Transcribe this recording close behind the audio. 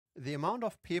the amount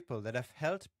of people that have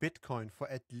held Bitcoin for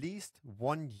at least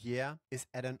 1 year is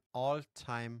at an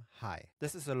all-time high.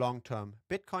 This is a long-term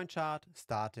Bitcoin chart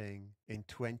starting in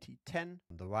 2010.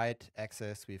 On the right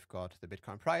axis, we've got the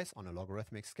Bitcoin price on a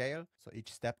logarithmic scale. So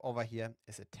each step over here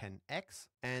is a 10x.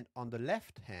 And on the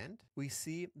left hand, we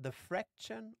see the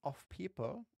fraction of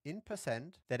people in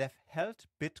percent that have held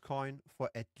Bitcoin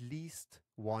for at least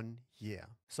 1 year.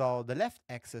 So the left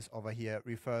axis over here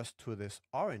refers to this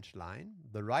orange line.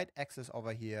 The right axis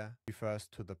over here refers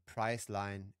to the price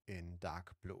line in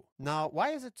dark blue. Now, why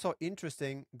is it so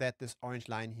interesting that this orange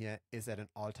line here is at an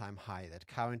all-time high, that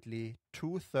currently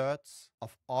 2/3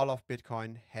 of all of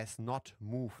Bitcoin has not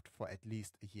moved for at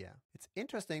least a year? It's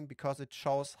interesting because it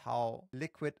shows how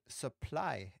liquid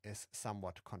supply is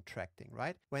somewhat contracting,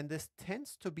 right? When this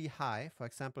tends to be high, for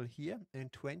example, here in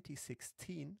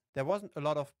 2016, there wasn't a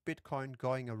lot of Bitcoin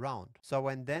going around. So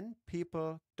when then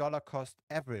people dollar cost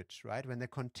average, right? When they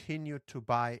continue to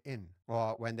buy in,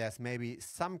 or when there's maybe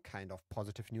some kind of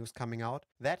positive news coming out,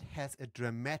 that has a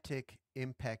dramatic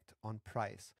impact on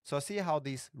price. So see how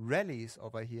these rallies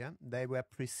over here, they were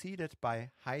preceded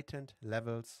by heightened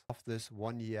levels of this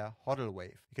 1 year hodl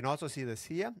wave. You can also see this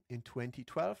here in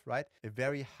 2012, right? A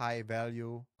very high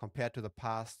value compared to the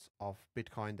past of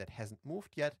Bitcoin that hasn't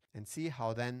moved yet, and see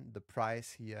how then the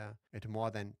price here it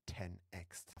more than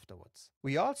 10x afterwards.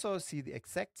 We also see the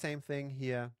exact same thing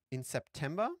here in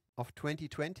September of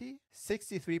 2020.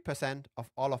 63% of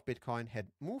all of Bitcoin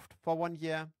had moved for 1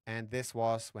 year, and this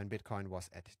was when Bitcoin was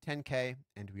at 10K,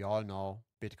 and we all know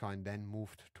Bitcoin then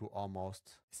moved to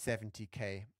almost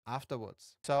 70K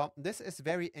afterwards. So this is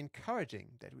very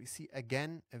encouraging that we see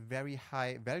again a very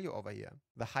high value over here,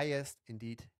 the highest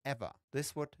indeed ever.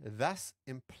 This would thus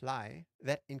imply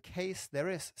that in case there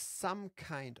is some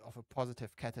kind of a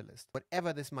positive catalyst,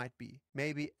 whatever this might be,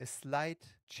 maybe a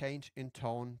slight change in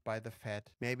tone by the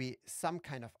Fed, maybe some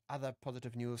kind of other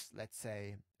positive news, let's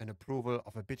say an approval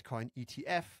of a Bitcoin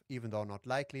ETF, even though not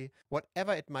likely,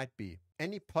 whatever it might be,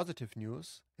 any positive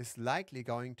news is likely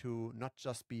going to not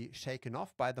just be shaken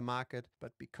off by the market,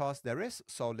 but because there is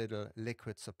so little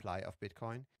liquid supply of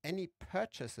Bitcoin, any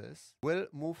purchases will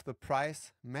move the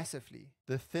price massively.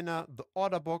 The thinner the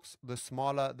order books, the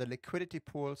smaller the liquidity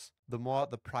pools, the more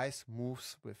the price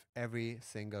moves with every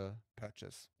single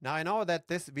purchase. Now, I know that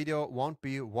this video won't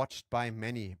be watched by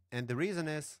many, and the reason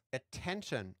is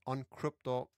attention on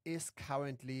crypto is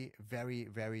currently very,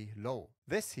 very low.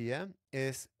 This here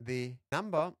is the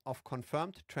number of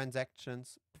confirmed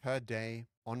transactions per day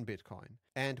on Bitcoin.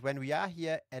 And when we are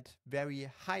here at very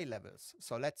high levels,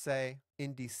 so let's say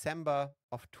in December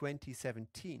of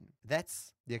 2017,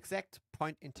 that's the exact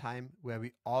point in time where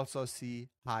we also see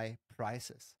high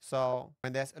prices. So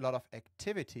when there's a lot of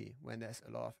activity, when there's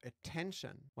a lot of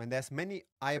attention, when there's many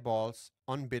eyeballs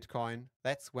on Bitcoin,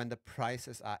 that's when the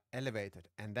prices are elevated.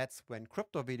 And that's when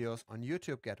crypto videos on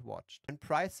YouTube get watched. When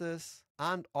prices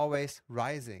aren't always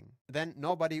rising, then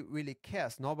nobody really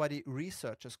cares. Nobody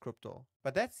researches crypto.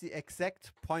 But that's the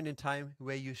exact point in time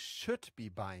where you should be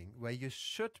buying, where you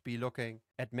should be looking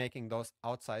at making those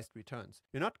outsized returns.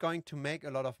 You're not going to make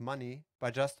a lot of money by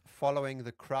just following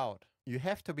the crowd. You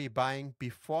have to be buying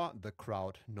before the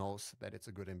crowd knows that it's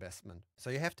a good investment.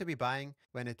 So you have to be buying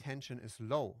when attention is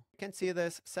low. You can see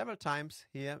this several times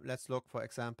here. Let's look, for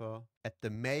example, at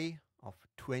the May of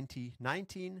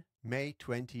 2019. May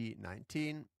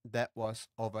 2019, that was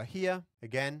over here.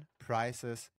 Again,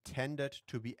 prices tended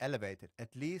to be elevated,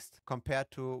 at least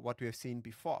compared to what we have seen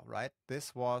before, right?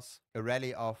 This was a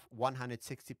rally of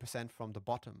 160% from the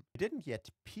bottom. It didn't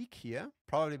yet peak here,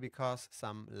 probably because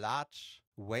some large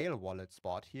whale wallets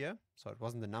bought here. So it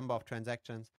wasn't the number of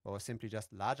transactions, or simply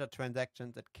just larger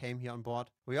transactions that came here on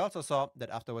board. We also saw that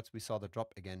afterwards we saw the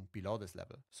drop again below this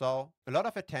level. So a lot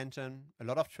of attention, a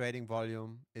lot of trading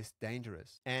volume is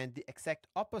dangerous. And the exact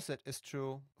opposite is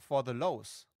true for the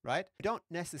lows, right? We don't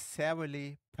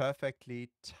necessarily perfectly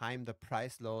time the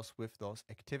price lows with those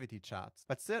activity charts,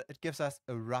 but still it gives us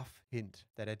a rough hint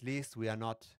that at least we are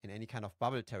not in any kind of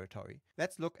bubble territory.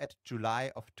 Let's look at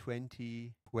July of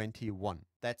 2021.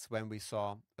 That's when we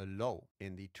saw a low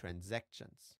in the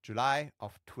transactions. July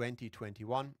of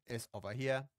 2021 is over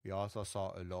here. We also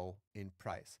saw a low in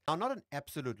price. Now, not an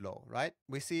absolute low, right?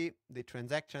 We see the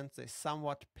transactions, they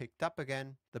somewhat picked up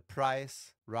again. The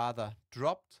price rather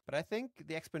dropped. But I think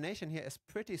the explanation here is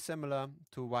pretty similar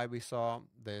to why we saw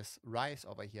this rise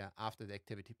over here after the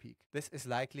activity peak. This is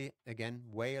likely, again,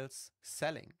 whales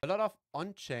selling. A lot of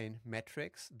on-chain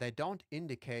metrics, they don't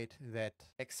indicate that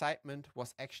excitement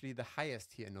was actually the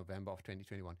highest here in November of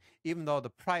 2021. Even though the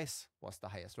price was the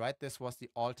highest, right? This was the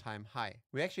all-time high.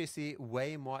 We actually see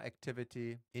way more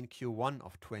activity in Q1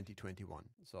 of 2021.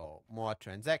 So more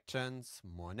transactions,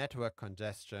 more network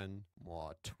congestion,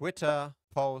 more Twitter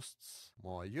posts,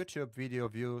 more YouTube video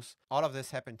views. All of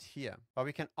this happened here. But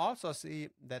we can also see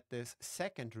that this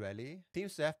second rally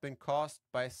seems to have been caused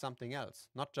by something else,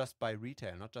 not just by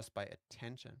retail, not just by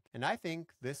attention. And I think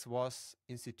this was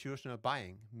institutional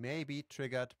buying, maybe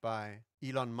triggered by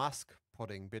Elon Musk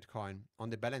putting Bitcoin on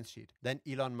the balance sheet. Then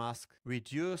Elon Musk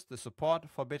reduced the support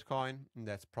for Bitcoin, and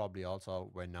that's probably also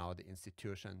where now the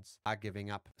institutions are giving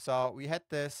up. So we had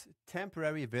this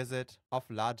temporary visit of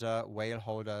larger whale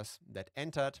holders that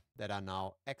entered, that are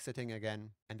now exiting again,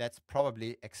 and that's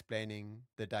probably explaining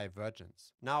the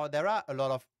divergence. Now, there are a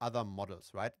lot of other models,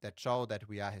 right, that show that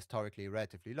we are historically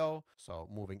relatively low. So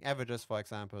moving averages, for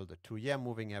example, the 2-year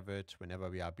moving average, whenever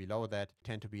we are below that,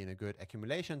 tend to be in a good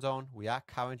accumulation zone. We are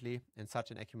currently in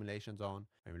such an accumulation zone.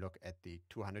 When we look at the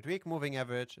 200-week moving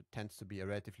average, it tends to be a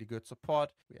relatively good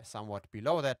support. We are somewhat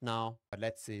below that now, but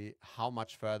let's see how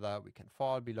much further we can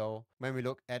fall below. When we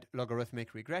look at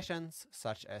logarithmic regressions,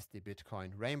 such as the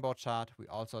Bitcoin rainbow chart, we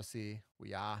also see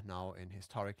we are now in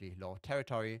historically low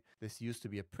territory. This used to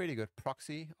be a pretty good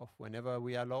proxy of whenever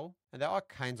we are low. And there are all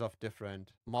kinds of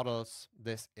different models.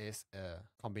 This is a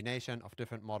combination of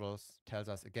different models. Tells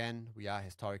us again, we are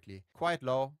historically quite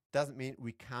low. Doesn't mean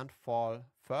we can't fall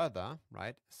further,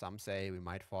 right? Some say we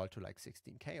might fall to like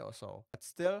 16K or so. But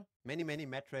still, many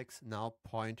metrics now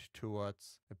point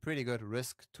towards a pretty good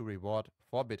risk to reward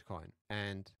for Bitcoin.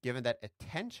 And given that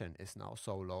attention is now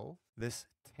so low, this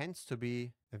tends to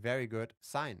be a very good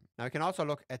sign. Now we can also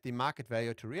look at the market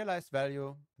value to realized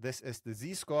value. This is the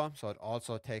Z-score, so it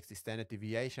also takes the standard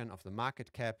deviation of the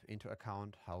market cap into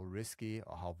account, how risky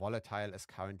or how volatile is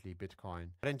currently Bitcoin.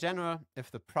 But in general,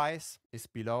 if the price is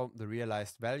below the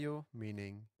realized value,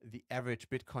 meaning the average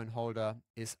Bitcoin holder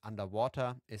is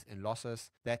underwater, is in losses,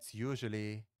 that's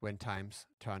usually when times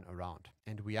turn around.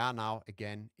 And we are now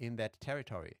again in that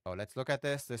territory. So let's look at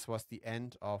this. This was the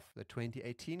end of the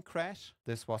 2018 crash.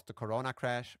 This was the Corona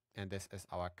crash. And this is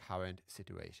our current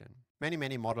situation.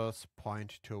 Many models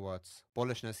point towards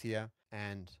bullishness here.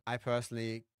 And I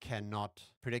personally cannot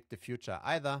predict the future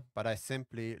either, but I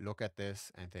simply look at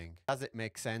this and think, does it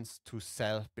make sense to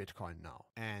sell Bitcoin now?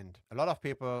 And a lot of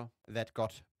people that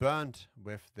got burned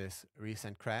with this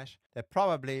recent crash, they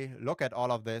probably look at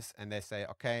all of this and they say,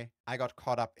 okay, I got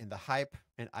caught up in the hype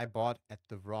and I bought at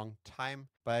the wrong time,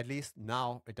 but at least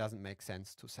now it doesn't make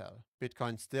sense to sell.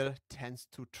 Bitcoin still tends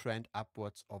to trend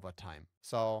upwards over time.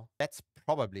 So that's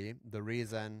probably the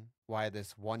reason why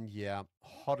this 1-year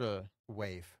hodl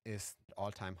wave is at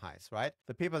all-time highs, right?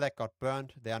 The people that got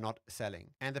burned, they are not selling.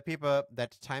 And the people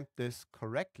that timed this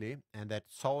correctly and that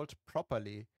sold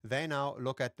properly, they now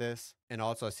look at this and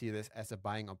also see this as a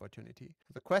buying opportunity.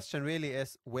 The question really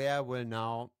is, where will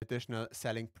now additional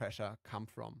selling pressure come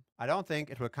from? I don't think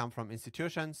it will come from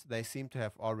institutions. They seem to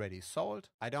have already sold.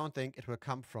 I don't think it will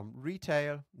come from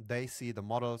retail. They see the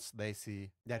models. They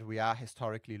see that we are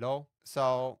historically low.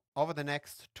 So over the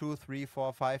next 2, 3,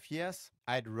 4, 5 years,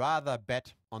 I'd rather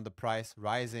bet on the price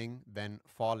rising than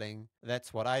falling.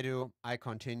 That's what I do. I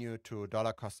continue to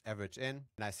dollar cost average in,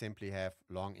 and I simply have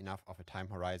long enough of a time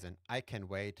horizon. I can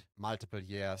wait multiple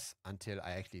years until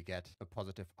I actually get a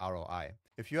positive ROI.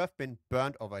 If you have been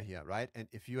burned over here, right? And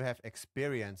if you have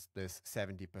experienced this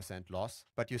 70% loss,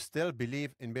 but you still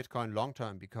believe in Bitcoin long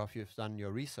term because you've done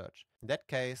your research, in that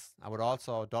case, I would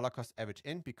also dollar cost average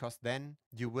in, because then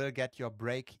you will get your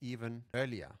break even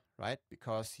earlier, right?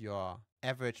 Because your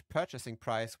average purchasing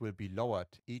price will be lowered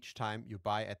each time you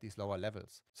buy at these lower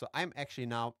levels. So I'm actually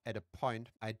now at a point,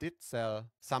 I did sell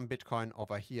some Bitcoin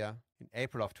over here in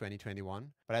April of 2021,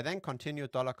 but I then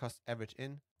continued dollar cost average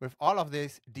in with all of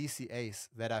these DCAs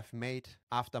that I've made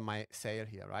after my sale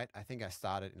here, right? I think I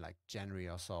started in like January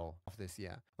or so of this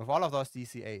year. With all of those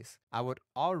DCAs, I would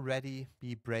already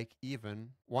be break even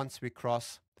once we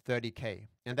cross 30K.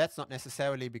 And that's not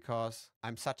necessarily because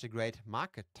I'm such a great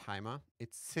market timer.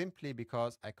 It's simply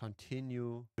because I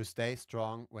continue to stay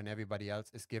strong when everybody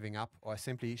else is giving up or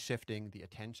simply shifting the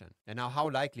attention. And now, how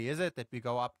likely is it that we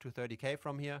go up to 30K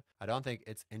from here? I don't think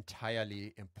it's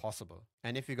entirely impossible.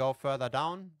 And if we go further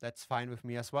down, that's fine with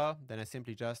me as well. Then I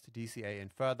simply just DCA in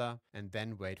further and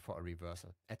then wait for a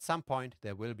reversal. At some point,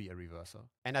 there will be a reversal.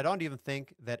 And I don't even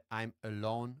think that I'm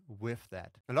alone with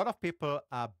that. A lot of people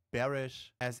are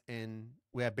bearish, as in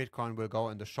where Bitcoin will go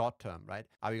in the short term, right?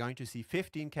 Are we going to see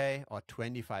 15K or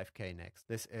 25K next?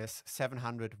 This is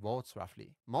 700 votes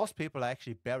roughly. Most people are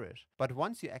actually bearish. But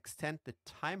once you extend the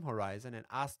time horizon and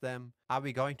ask them, are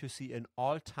we going to see an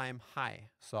all-time high?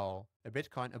 So a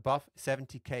Bitcoin above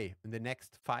 70K in the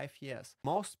next 5 years?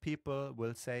 Most people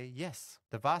will say yes.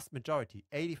 The vast majority,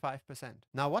 85%.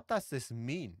 Now, what does this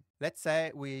mean? Let's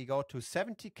say we go to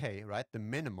 70K, right, the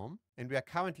minimum, and we are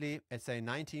currently at, say,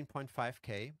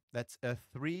 19.5K. That's a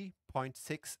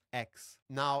 3.6x.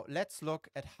 Now, let's look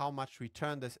at how much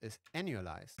return this is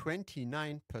annualized.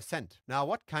 29%. Now,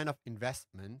 what kind of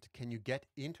investment can you get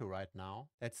into right now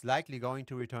that's likely going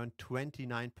to return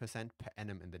 29% per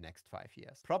annum in the next 5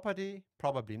 years? Property?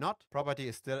 Probably not. Property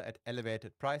is still at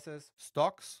elevated prices.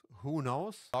 Stocks? Who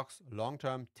knows? Stocks long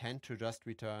term tend to just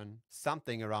return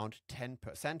something around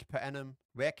 10% per annum.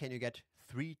 Where can you get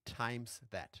 3 times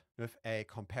that with a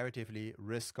comparatively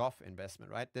risk-off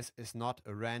investment, right? This is not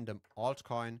a random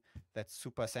altcoin that's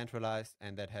super centralized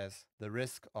and that has the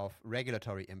risk of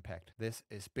regulatory impact. This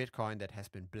is Bitcoin that has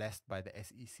been blessed by the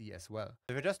SEC as well.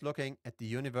 If you're just looking at the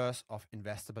universe of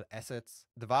investable assets,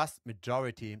 the vast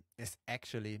majority is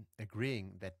actually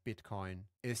agreeing that Bitcoin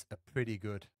is a pretty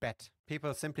good bet.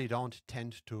 People simply don't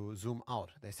tend to zoom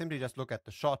out. They simply just look at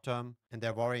the short term and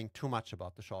they're worrying too much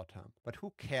about the short term. But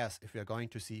who cares if you're going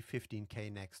to see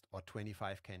 15K next or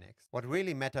 25K next? What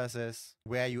really matters is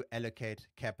where you allocate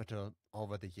capital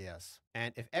over the years.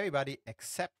 And if everybody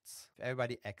expects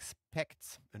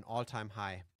an all-time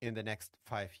high in the next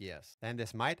 5 years, then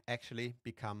this might actually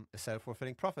become a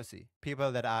self-fulfilling prophecy.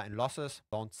 People that are in losses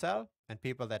don't sell, and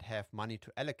people that have money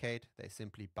to allocate, they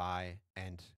simply buy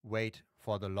and wait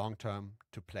for the long term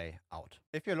to play out.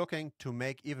 If you're looking to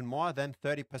make even more than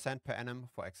 30% per annum,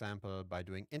 for example, by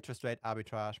doing interest rate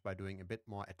arbitrage, by doing a bit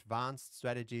more advanced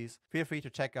strategies, feel free to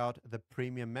check out the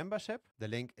premium membership. The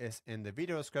link is in the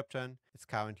video description. It's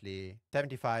currently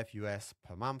 $75 US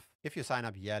per month. If you sign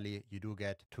up yearly, you do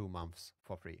get 2 months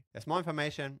for free. There's more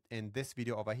information in this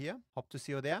video over here. Hope to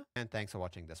see you there, and thanks for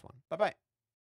watching this one. Bye-bye.